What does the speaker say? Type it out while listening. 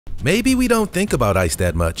Maybe we don't think about ice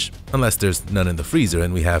that much, unless there's none in the freezer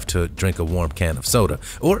and we have to drink a warm can of soda.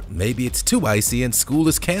 Or maybe it's too icy and school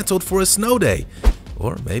is canceled for a snow day.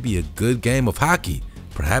 Or maybe a good game of hockey,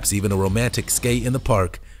 perhaps even a romantic skate in the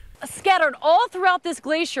park. Scattered all throughout this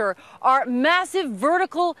glacier are massive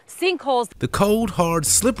vertical sinkholes. The cold, hard,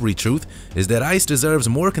 slippery truth is that ice deserves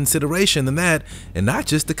more consideration than that, and not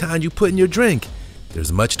just the kind you put in your drink.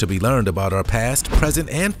 There's much to be learned about our past, present,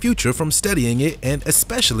 and future from studying it, and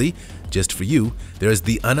especially, just for you, there's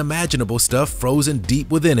the unimaginable stuff frozen deep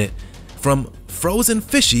within it. From frozen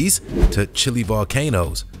fish-eez to chilly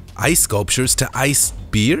volcanoes, ice sculptures to ice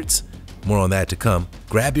beards. More on that to come.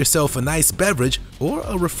 Grab yourself a nice beverage or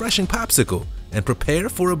a refreshing popsicle and prepare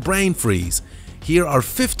for a brain freeze. Here are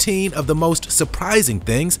 15 of the most surprising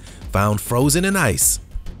things found frozen in ice.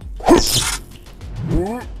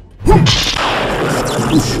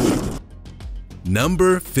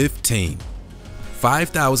 Number 15.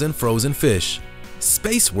 5,000 frozen fish.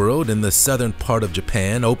 Space World in the southern part of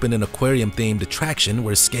Japan opened an aquarium-themed attraction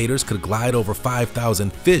where skaters could glide over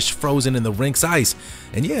 5,000 fish frozen in the rink's ice.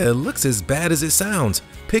 And yeah, it looks as bad as it sounds.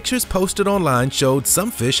 Pictures posted online showed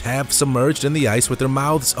some fish have submerged in the ice with their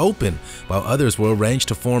mouths open, while others were arranged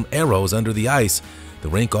to form arrows under the ice. The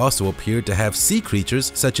rink also appeared to have sea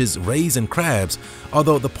creatures such as rays and crabs,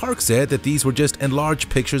 although the park said that these were just enlarged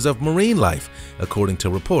pictures of marine life, according to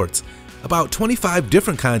reports. About 25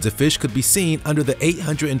 different kinds of fish could be seen under the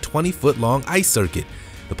 820-foot-long ice circuit.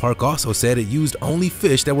 The park also said it used only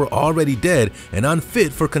fish that were already dead and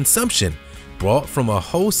unfit for consumption, brought from a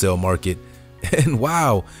wholesale market. And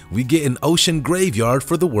wow, we get an ocean graveyard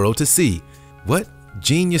for the world to see. What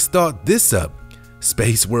genius thought this up?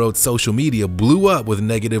 Space World social media blew up with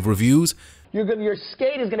negative reviews. Your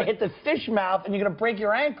skate is going to hit the fish mouth and you're going to break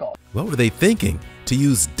your ankle. What were they thinking? To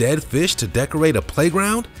use dead fish to decorate a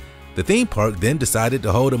playground? The theme park then decided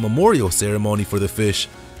to hold a memorial ceremony for the fish.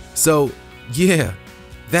 So, yeah,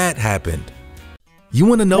 that happened. You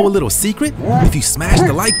want to know a little secret? If you smash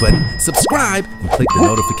the like button, subscribe, and click the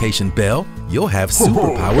notification bell, you'll have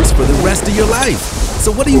superpowers for the rest of your life. So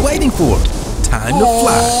what are you waiting for? Time to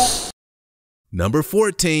fly. Number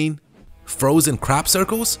 14. Frozen crop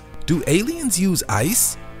circles? Do aliens use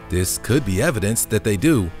ice? This could be evidence that they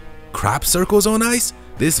do. Crop circles on ice?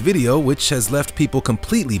 This video, which has left people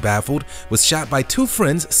completely baffled, was shot by two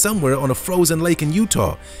friends somewhere on a frozen lake in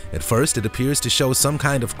Utah. At first, it appears to show some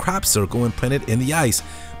kind of crop circle imprinted in the ice,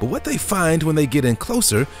 but what they find when they get in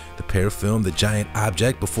closer, the pair film the giant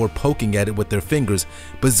object before poking at it with their fingers.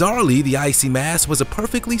 Bizarrely, the icy mass was a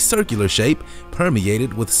perfectly circular shape,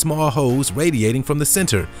 permeated with small holes radiating from the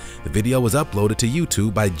center. The video was uploaded to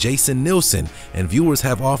YouTube by Jason Nilsson, and viewers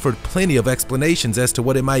have offered plenty of explanations as to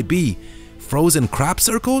what it might be. Frozen crop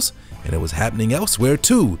circles? And it was happening elsewhere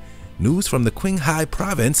too. News from the Qinghai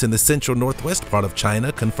province in the central northwest part of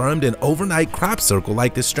China confirmed an overnight crop circle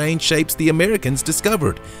like the strange shapes the Americans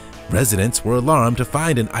discovered. Residents were alarmed to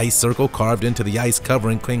find an ice circle carved into the ice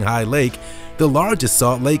covering Qinghai Lake, the largest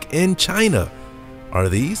salt lake in China. Are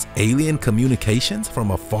these alien communications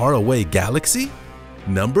from a faraway galaxy?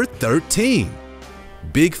 Number 13.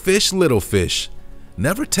 Big fish, little fish.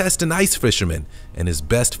 Never test an ice fisherman and his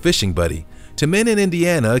best fishing buddy. To men in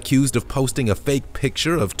Indiana accused of posting a fake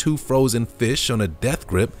picture of two frozen fish on a death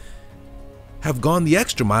grip have gone the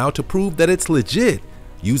extra mile to prove that it's legit.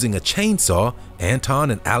 Using a chainsaw,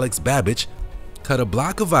 Anton and Alex Babbage cut a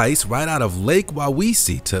block of ice right out of Lake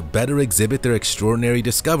Wawisi to better exhibit their extraordinary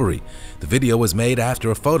discovery. The video was made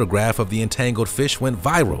after a photograph of the entangled fish went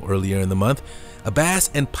viral earlier in the month. A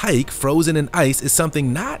bass and pike frozen in ice is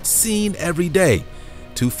something not seen every day.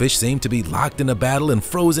 Two fish seem to be locked in a battle and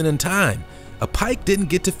frozen in time. A pike didn't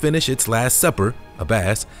get to finish its last supper, a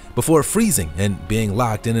bass, before freezing and being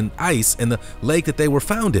locked in an ice in the lake that they were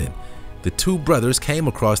found in. The two brothers came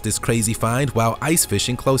across this crazy find while ice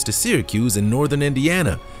fishing close to Syracuse in northern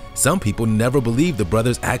Indiana. Some people never believed the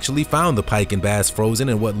brothers actually found the pike and bass frozen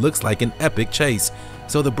in what looks like an epic chase.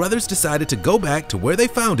 So the brothers decided to go back to where they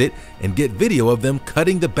found it and get video of them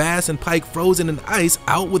cutting the bass and pike frozen in ice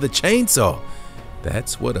out with a chainsaw.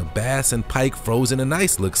 That's what a bass and pike frozen in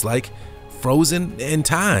ice looks like, frozen in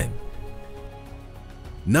time.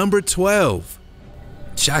 Number 12.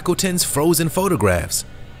 Shackleton's frozen photographs.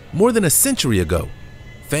 More than a century ago,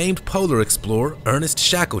 famed polar explorer Ernest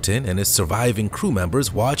Shackleton and his surviving crew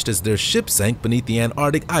members watched as their ship sank beneath the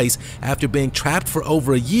Antarctic ice after being trapped for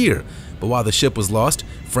over a year. But while the ship was lost,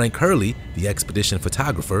 Frank Hurley, the expedition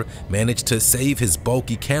photographer, managed to save his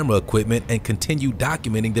bulky camera equipment and continue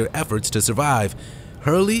documenting their efforts to survive.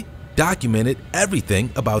 Hurley documented everything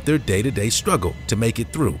about their day-to-day struggle to make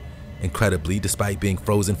it through. Incredibly, despite being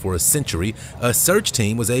frozen for a century, a search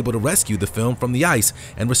team was able to rescue the film from the ice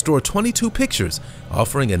and restore 22 pictures,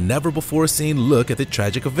 offering a never-before-seen look at the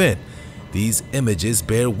tragic event. These images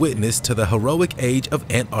bear witness to the heroic age of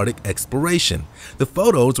Antarctic exploration. The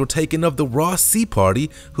photos were taken of the Ross Sea Party,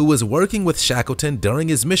 who was working with Shackleton during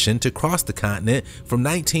his mission to cross the continent from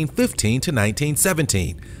 1915 to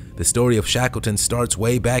 1917. The story of Shackleton starts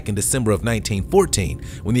way back in December of 1914,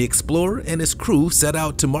 when the explorer and his crew set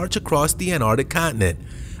out to march across the Antarctic continent,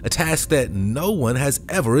 a task that no one has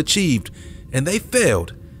ever achieved, and they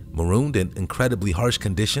failed. Marooned in incredibly harsh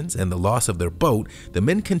conditions and the loss of their boat, the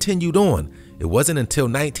men continued on. It wasn't until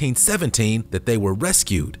 1917 that they were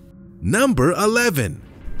rescued. Number 11.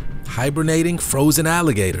 Hibernating frozen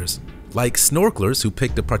alligators. Like snorkelers who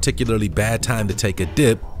picked a particularly bad time to take a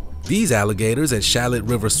dip, these alligators at Shalit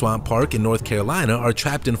River Swamp Park in North Carolina are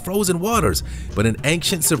trapped in frozen waters, but an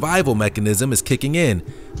ancient survival mechanism is kicking in.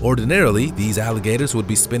 Ordinarily, these alligators would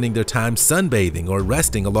be spending their time sunbathing or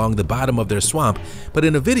resting along the bottom of their swamp, but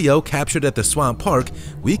in a video captured at the swamp park,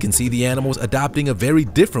 we can see the animals adopting a very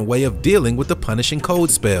different way of dealing with the punishing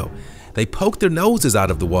cold spell. They poke their noses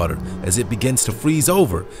out of the water as it begins to freeze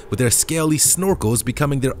over, with their scaly snorkels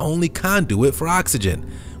becoming their only conduit for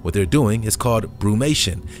oxygen. What they're doing is called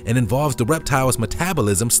brumation and involves the reptile's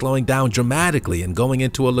metabolism slowing down dramatically and going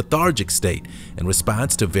into a lethargic state in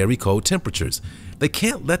response to very cold temperatures. They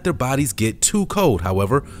can't let their bodies get too cold,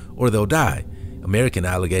 however, or they'll die. American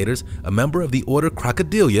alligators, a member of the order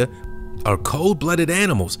Crocodilia, are cold-blooded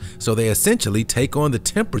animals, so they essentially take on the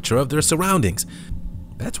temperature of their surroundings.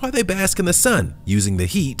 That's why they bask in the sun, using the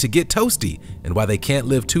heat to get toasty, and why they can't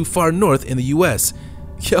live too far north in the US.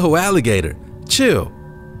 Yo, alligator, chill.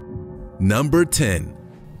 Number 10.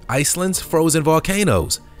 Iceland's frozen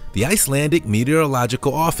volcanoes. The Icelandic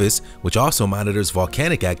Meteorological Office, which also monitors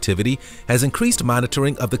volcanic activity, has increased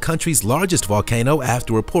monitoring of the country's largest volcano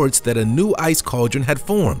after reports that a new ice cauldron had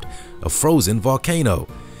formed, a frozen volcano.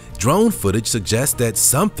 Drone footage suggests that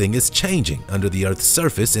something is changing under the Earth's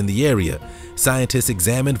surface in the area. Scientists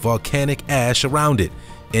examined volcanic ash around it,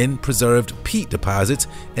 in preserved peat deposits,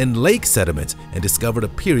 and lake sediments, and discovered a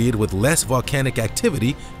period with less volcanic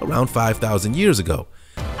activity around 5,000 years ago.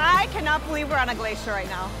 I cannot believe we're on a glacier right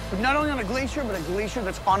now. Not only on a glacier, but a glacier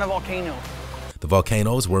that's on a volcano. The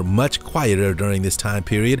volcanoes were much quieter during this time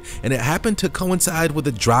period, and it happened to coincide with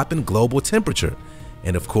a drop in global temperature.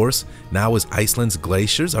 And of course, now as Iceland's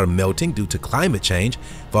glaciers are melting due to climate change,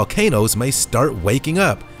 volcanoes may start waking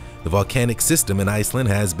up. The volcanic system in Iceland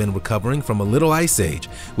has been recovering from a little ice age,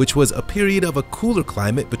 which was a period of a cooler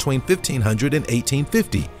climate between 1500 and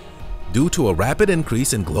 1850. Due to a rapid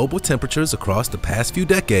increase in global temperatures across the past few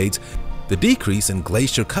decades, the decrease in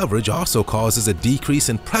glacier coverage also causes a decrease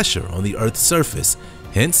in pressure on the Earth's surface,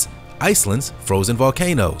 hence Iceland's frozen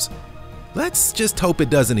volcanoes. Let's just hope it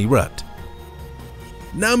doesn't erupt.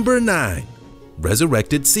 Number 9.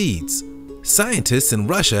 Resurrected seeds. Scientists in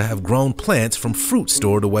Russia have grown plants from fruit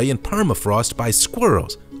stored away in permafrost by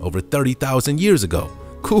squirrels over 30,000 years ago.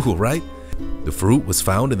 Cool, right? The fruit was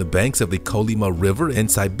found in the banks of the Kolyma River in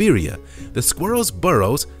Siberia. The squirrels'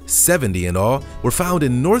 burrows, 70 in all, were found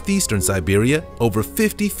in northeastern Siberia, over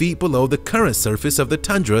 50 feet below the current surface of the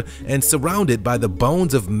tundra and surrounded by the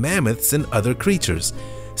bones of mammoths and other creatures.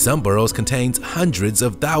 Some burrows contain hundreds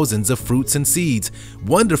of thousands of fruits and seeds,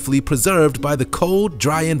 wonderfully preserved by the cold,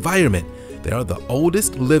 dry environment. They are the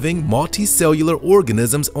oldest living multicellular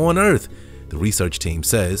organisms on Earth, the research team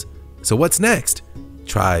says. So what's next?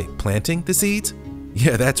 Try planting the seeds?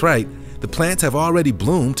 Yeah, that's right. The plants have already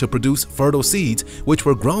bloomed to produce fertile seeds, which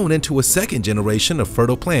were grown into a second generation of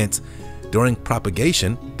fertile plants. During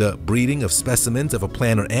propagation, the breeding of specimens of a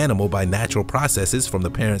plant or animal by natural processes from the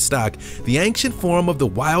parent stock, the ancient form of the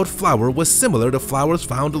wild flower was similar to flowers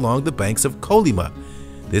found along the banks of Kolyma.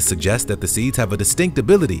 This suggests that the seeds have a distinct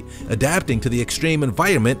ability, adapting to the extreme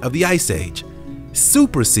environment of the Ice Age.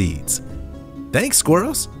 Super seeds. Thanks,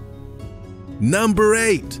 squirrels. Number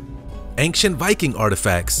 8. Ancient Viking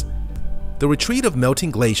artifacts. The retreat of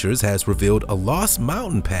melting glaciers has revealed a lost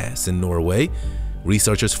mountain pass in Norway.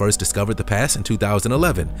 Researchers first discovered the pass in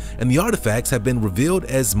 2011, and the artifacts have been revealed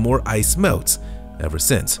as more ice melts ever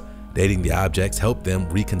since. Dating the objects helped them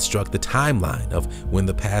reconstruct the timeline of when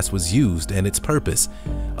the pass was used and its purpose.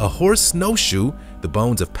 A horse snowshoe, the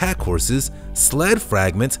bones of pack horses, sled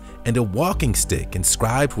fragments, and a walking stick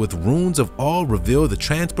inscribed with runes of all reveal the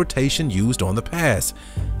transportation used on the pass.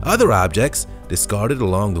 Other objects discarded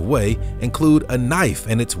along the way include a knife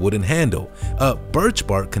and its wooden handle, a birch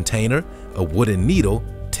bark container, a wooden needle,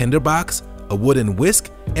 tinderbox, a wooden whisk,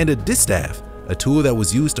 and a distaff, a tool that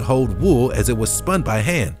was used to hold wool as it was spun by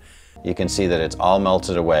hand. You can see that it's all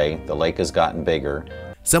melted away. The lake has gotten bigger.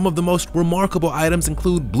 Some of the most remarkable items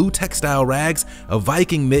include blue textile rags, a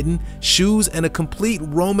Viking mitten, shoes, and a complete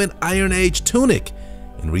Roman Iron Age tunic.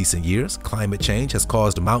 In recent years, climate change has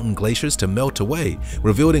caused mountain glaciers to melt away,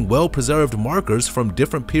 revealing well-preserved markers from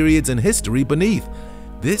different periods in history beneath.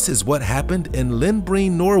 This is what happened in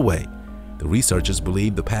Lindbreen, Norway. The researchers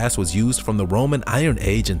believe the pass was used from the Roman Iron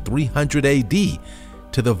Age in 300 AD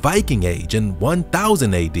to the Viking Age in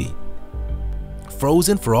 1000 AD.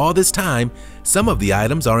 Frozen for all this time, some of the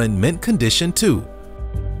items are in mint condition too.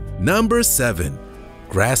 Number 7.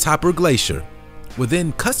 Grasshopper Glacier.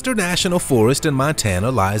 Within Custer National Forest in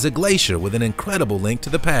Montana lies a glacier with an incredible link to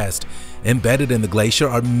the past. Embedded in the glacier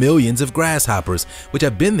are millions of grasshoppers, which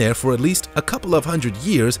have been there for at least a couple of hundred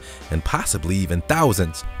years and possibly even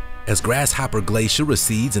thousands. As Grasshopper Glacier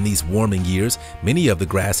recedes in these warming years, many of the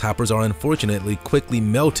grasshoppers are unfortunately quickly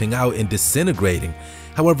melting out and disintegrating.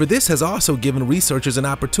 However, this has also given researchers an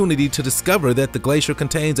opportunity to discover that the glacier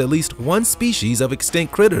contains at least one species of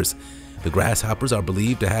extinct critters. The grasshoppers are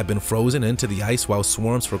believed to have been frozen into the ice while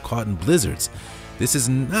swarms were caught in blizzards. This is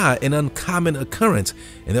not an uncommon occurrence,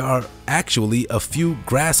 and there are actually a few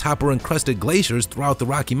grasshopper-encrusted glaciers throughout the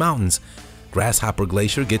Rocky Mountains. Grasshopper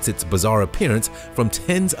Glacier gets its bizarre appearance from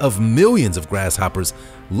tens of millions of grasshoppers,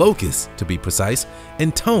 locusts to be precise,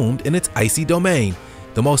 entombed in its icy domain.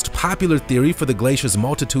 The most popular theory for the glacier's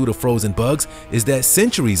multitude of frozen bugs is that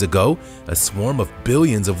centuries ago, a swarm of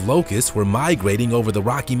billions of locusts were migrating over the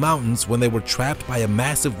Rocky Mountains when they were trapped by a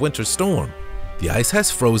massive winter storm. The ice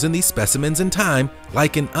has frozen these specimens in time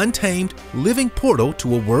like an untamed, living portal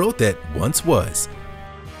to a world that once was.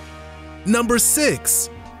 Number 6.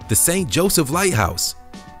 The St. Joseph Lighthouse.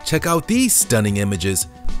 Check out these stunning images.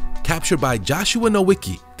 Captured by Joshua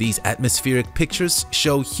Nowicki, these atmospheric pictures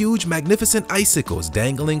show huge, magnificent icicles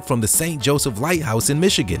dangling from the St. Joseph Lighthouse in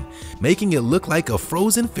Michigan, making it look like a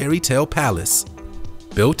frozen fairy tale palace.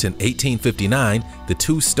 Built in 1859, the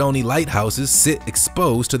two stony lighthouses sit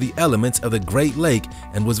exposed to the elements of the Great Lake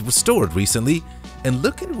and was restored recently. And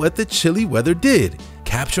look at what the chilly weather did.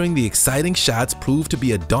 Capturing the exciting shots proved to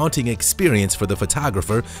be a daunting experience for the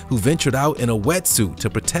photographer, who ventured out in a wetsuit to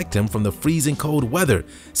protect him from the freezing cold weather,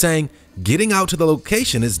 saying, "Getting out to the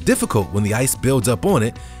location is difficult when the ice builds up on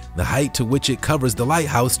it. The height to which it covers the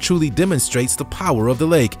lighthouse truly demonstrates the power of the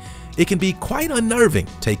lake. It can be quite unnerving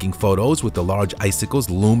taking photos with the large icicles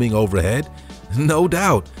looming overhead. No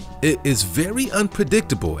doubt, it is very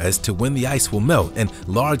unpredictable as to when the ice will melt and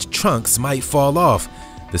large chunks might fall off.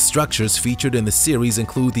 The structures featured in the series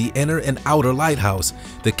include the inner and outer lighthouse,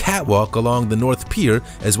 the catwalk along the North Pier,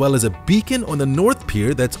 as well as a beacon on the North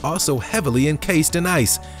Pier that's also heavily encased in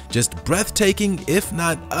ice. Just breathtaking, if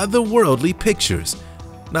not otherworldly pictures.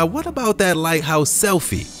 Now what about that lighthouse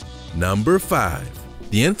selfie? Number 5.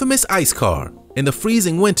 The infamous ice car. In the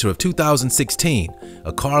freezing winter of 2016,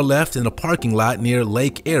 a car left in a parking lot near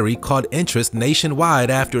Lake Erie caught interest nationwide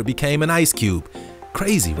after it became an ice cube.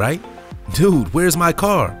 Crazy, right? Dude, where's my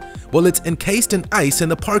car? Well, it's encased in ice in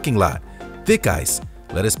the parking lot. Thick ice.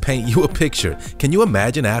 Let us paint you a picture. Can you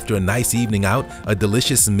imagine after a nice evening out, a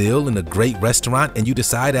delicious meal in a great restaurant, and you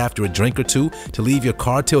decide after a drink or two to leave your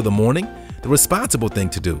car till the morning? The responsible thing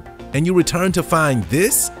to do. And you return to find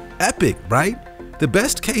this? Epic, right? The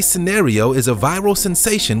best case scenario is a viral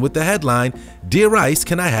sensation with the headline, "Dear Ice,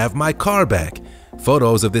 can I have my car back?"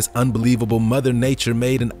 Photos of this unbelievable Mother Nature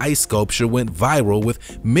made an ice sculpture went viral, with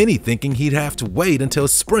many thinking he'd have to wait until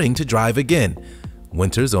spring to drive again.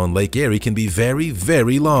 Winters on Lake Erie can be very,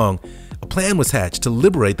 very long. A plan was hatched to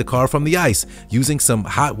liberate the car from the ice using some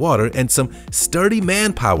hot water and some sturdy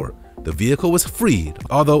manpower. The vehicle was freed,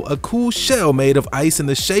 although a cool shell made of ice in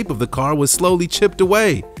the shape of the car was slowly chipped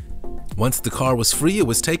away. Once the car was free, it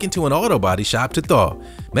was taken to an auto body shop to thaw.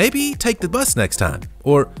 Maybe take the bus next time,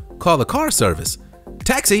 or call a car service.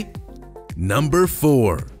 Taxi! Number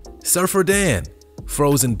 4. Surfer Dan.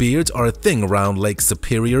 Frozen beards are a thing around Lake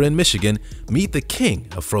Superior in Michigan. Meet the king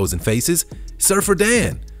of frozen faces, Surfer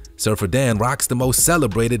Dan. Surfer Dan rocks the most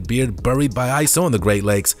celebrated beard buried by ice on the Great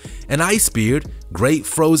Lakes. An ice beard, great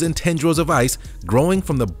frozen tendrils of ice growing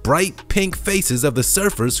from the bright pink faces of the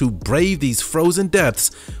surfers who brave these frozen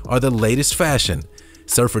depths, are the latest fashion.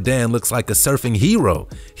 Surfer Dan looks like a surfing hero.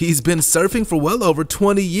 He's been surfing for well over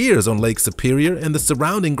 20 years on Lake Superior and the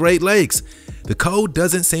surrounding Great Lakes. The cold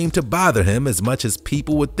doesn't seem to bother him as much as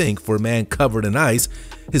people would think for a man covered in ice.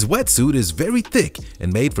 His wetsuit is very thick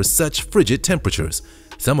and made for such frigid temperatures.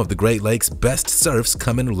 Some of the Great Lakes' best surfs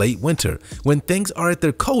come in late winter, when things are at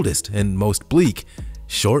their coldest and most bleak.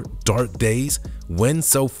 Short, dark days, winds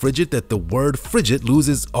so frigid that the word frigid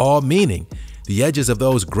loses all meaning. The edges of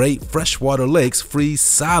those great freshwater lakes freeze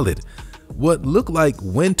solid. What look like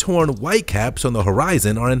wind-torn whitecaps on the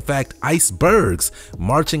horizon are in fact icebergs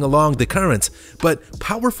marching along the currents, but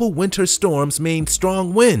powerful winter storms mean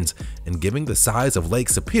strong winds, and given the size of Lake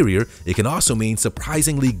Superior, it can also mean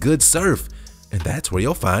surprisingly good surf, and that's where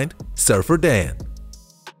you'll find Surfer Dan.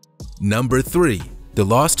 Number 3. The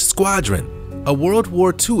Lost Squadron. A World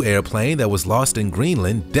War II airplane that was lost in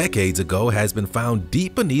Greenland decades ago has been found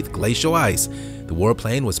deep beneath glacial ice. The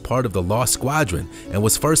warplane was part of the Lost Squadron and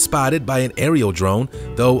was first spotted by an aerial drone,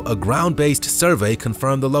 though a ground-based survey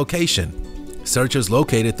confirmed the location. Searchers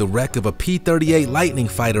located the wreck of a P-38 Lightning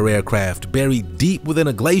fighter aircraft buried deep within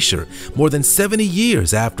a glacier more than 70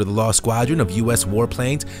 years after the Lost Squadron of U.S.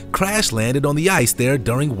 warplanes crash-landed on the ice there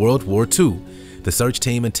during World War II. The search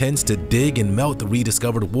team intends to dig and melt the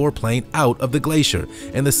rediscovered warplane out of the glacier,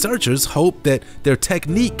 and the searchers hope that their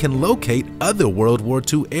technique can locate other World War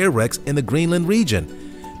II air wrecks in the Greenland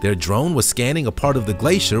region. Their drone was scanning a part of the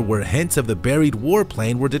glacier where hints of the buried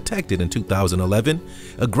warplane were detected in 2011.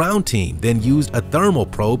 A ground team then used a thermal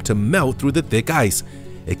probe to melt through the thick ice.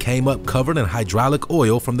 It came up covered in hydraulic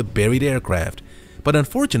oil from the buried aircraft. But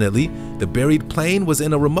unfortunately, the buried plane was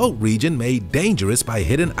in a remote region made dangerous by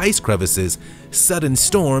hidden ice crevices, sudden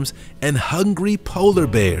storms, and hungry polar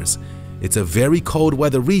bears. It's a very cold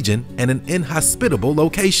weather region and an inhospitable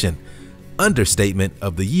location. Understatement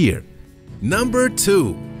of the year. Number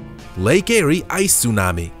 2. Lake Erie Ice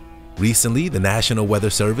Tsunami. Recently, the National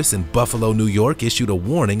Weather Service in Buffalo, New York issued a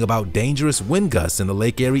warning about dangerous wind gusts in the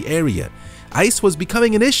Lake Erie area. Ice was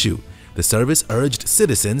becoming an issue. The service urged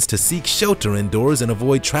citizens to seek shelter indoors and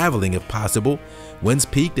avoid traveling if possible. Winds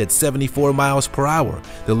peaked at 74 miles per hour,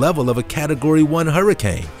 the level of a Category 1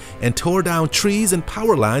 hurricane, and tore down trees and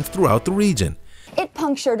power lines throughout the region. It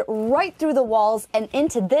punctured right through the walls and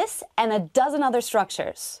into this and a dozen other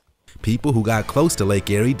structures. People who got close to Lake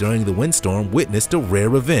Erie during the windstorm witnessed a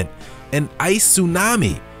rare event, an ice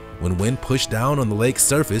tsunami. When wind pushed down on the lake's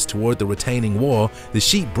surface toward the retaining wall, the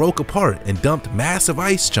sheet broke apart and dumped massive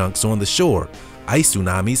ice chunks on the shore. Ice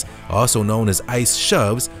tsunamis, also known as ice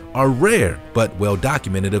shoves, are rare but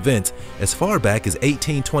well-documented events as far back as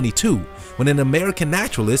 1822, when an American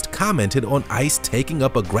naturalist commented on ice taking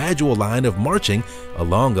up a gradual line of marching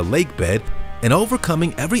along a lake bed and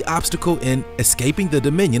overcoming every obstacle in escaping the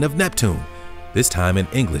dominion of Neptune. This time in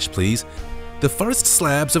English, please. The first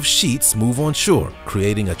slabs of sheets move on shore,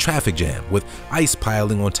 creating a traffic jam with ice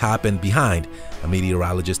piling on top and behind, a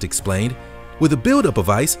meteorologist explained. With a buildup of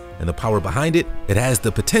ice and the power behind it, it has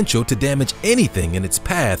the potential to damage anything in its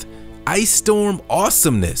path. Ice storm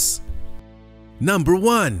awesomeness. Number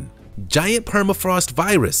 1. Giant permafrost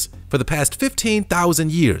virus. For the past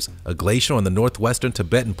 15,000 years, a glacier on the northwestern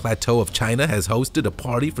Tibetan plateau of China has hosted a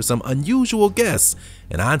party for some unusual guests,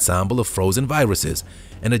 an ensemble of frozen viruses,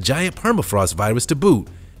 and a giant permafrost virus to boot.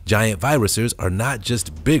 Giant viruses are not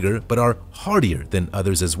just bigger, but are hardier than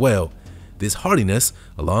others as well. This hardiness,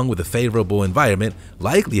 along with a favorable environment,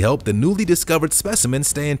 likely helped the newly discovered specimen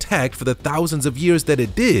stay intact for the thousands of years that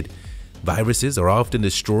it did. Viruses are often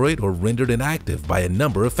destroyed or rendered inactive by a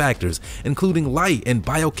number of factors, including light and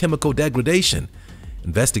biochemical degradation.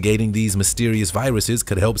 Investigating these mysterious viruses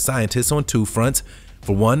could help scientists on 2 fronts.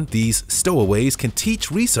 For one, these stowaways can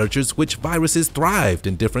teach researchers which viruses thrived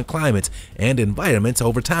in different climates and environments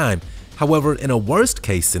over time. However, in a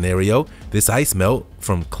worst-case scenario, this ice melt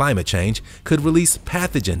from climate change could release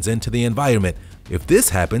pathogens into the environment. If this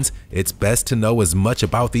happens, it's best to know as much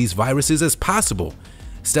about these viruses as possible.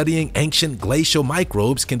 Studying ancient glacial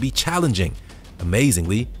microbes can be challenging.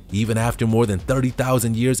 Amazingly, even after more than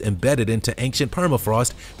 30,000 years embedded into ancient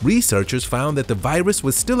permafrost, researchers found that the virus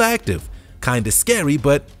was still active. Kinda scary,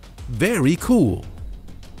 but very cool.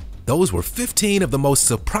 Those were 15 of the most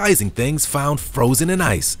surprising things found frozen in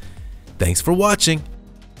ice. Thanks for watching.